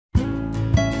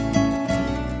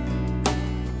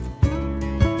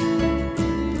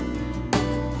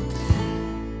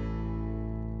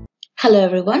Hello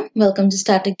everyone, welcome to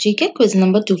Static GK quiz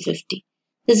number 250.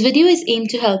 This video is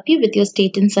aimed to help you with your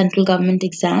state and central government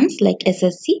exams like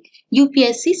SSC,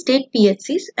 UPSC, state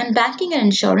PCS and banking and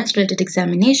insurance related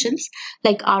examinations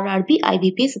like RRB,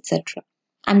 IBPS, etc.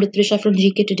 I'm Ritrisha from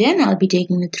GKToday and I'll be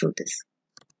taking you through this.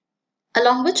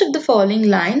 Along which of the following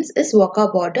lines is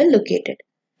Walker border located?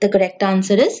 The correct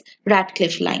answer is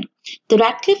Radcliffe Line. The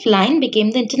Radcliffe Line became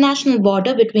the international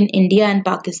border between India and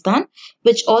Pakistan,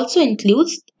 which also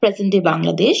includes present-day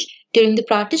Bangladesh, during the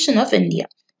partition of India.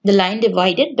 The line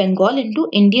divided Bengal into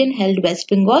Indian-held West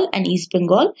Bengal and East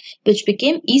Bengal, which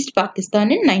became East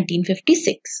Pakistan in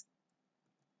 1956.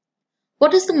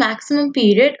 What is the maximum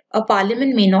period a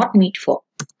parliament may not meet for?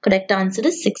 Correct answer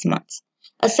is 6 months.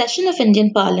 A session of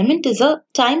Indian Parliament is a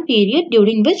time period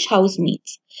during which House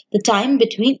meets. The time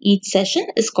between each session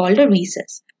is called a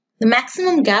recess. The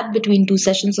maximum gap between two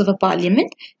sessions of a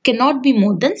parliament cannot be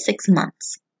more than 6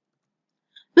 months.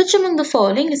 Which among the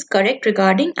following is correct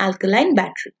regarding alkaline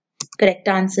battery? Correct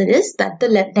answer is that the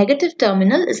negative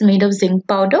terminal is made of zinc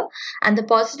powder and the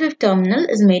positive terminal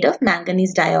is made of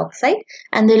manganese dioxide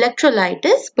and the electrolyte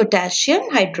is potassium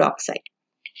hydroxide.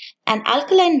 An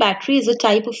alkaline battery is a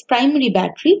type of primary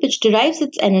battery which derives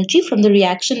its energy from the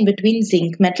reaction between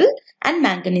zinc metal and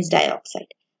manganese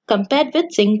dioxide. Compared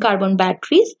with zinc carbon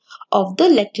batteries of the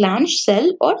Leclanche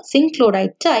cell or zinc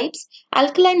chloride types,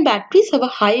 alkaline batteries have a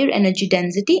higher energy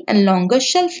density and longer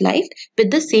shelf life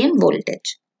with the same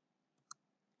voltage.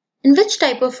 In which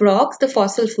type of rocks the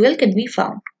fossil fuel can be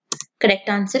found? Correct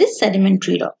answer is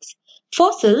sedimentary rocks.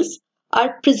 Fossils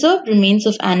are preserved remains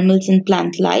of animals and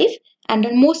plant life and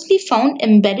are mostly found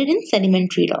embedded in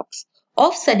sedimentary rocks.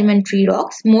 Of sedimentary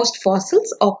rocks, most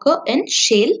fossils occur in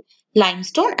shale,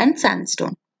 limestone and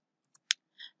sandstone.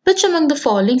 Which among the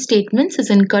following statements is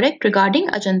incorrect regarding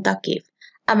Ajanta cave?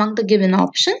 Among the given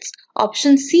options,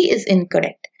 option C is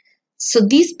incorrect. So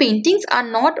these paintings are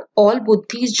not all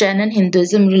Buddhist, Jain and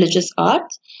Hinduism religious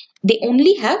arts. They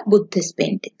only have Buddhist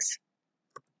paintings.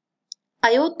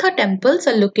 Ayodhya temples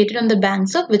are located on the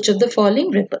banks of which of the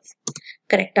following rivers?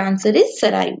 Correct answer is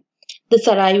Sarayu. The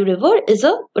Sarayu River is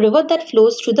a river that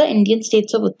flows through the Indian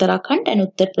states of Uttarakhand and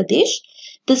Uttar Pradesh.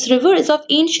 This river is of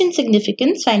ancient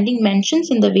significance, finding mentions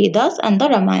in the Vedas and the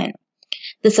Ramayana.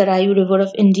 The Sarayu River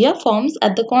of India forms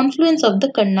at the confluence of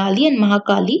the Karnali and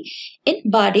Mahakali in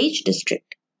Barej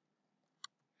district.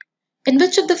 In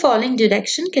which of the following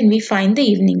direction can we find the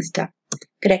evening star?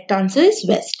 Correct answer is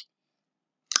west.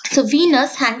 So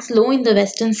Venus hangs low in the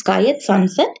western sky at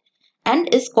sunset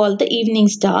and is called the evening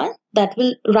star that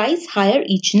will rise higher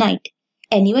each night.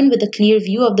 Anyone with a clear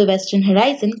view of the western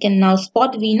horizon can now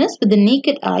spot Venus with the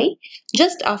naked eye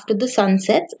just after the sun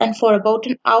sets and for about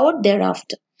an hour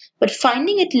thereafter. But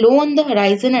finding it low on the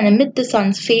horizon and amid the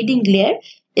sun's fading glare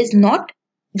is not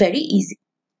very easy.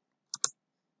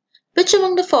 Which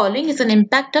among the following is an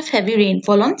impact of heavy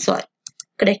rainfall on soil?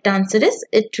 Correct answer is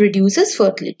it reduces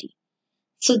fertility.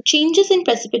 So changes in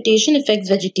precipitation affects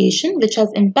vegetation, which has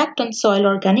impact on soil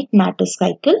organic matter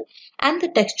cycle and the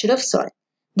texture of soil.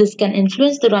 This can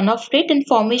influence the runoff rate and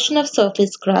formation of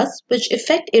surface crust, which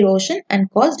affect erosion and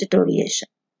cause deterioration.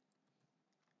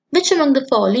 Which among the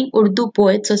following Urdu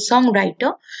poets or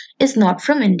songwriter is not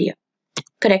from India?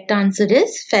 Correct answer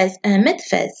is Faiz Ahmed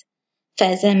Faiz.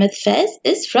 Faiz Ahmed Faiz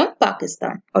is from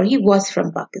Pakistan, or he was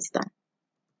from Pakistan.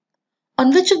 On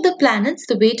which of the planets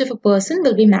the weight of a person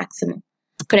will be maximum?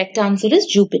 Correct answer is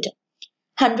Jupiter.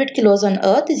 100 kilos on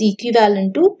Earth is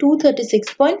equivalent to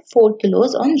 236.4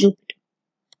 kilos on Jupiter.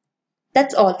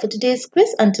 That's all for today's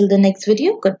quiz. Until the next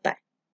video, goodbye.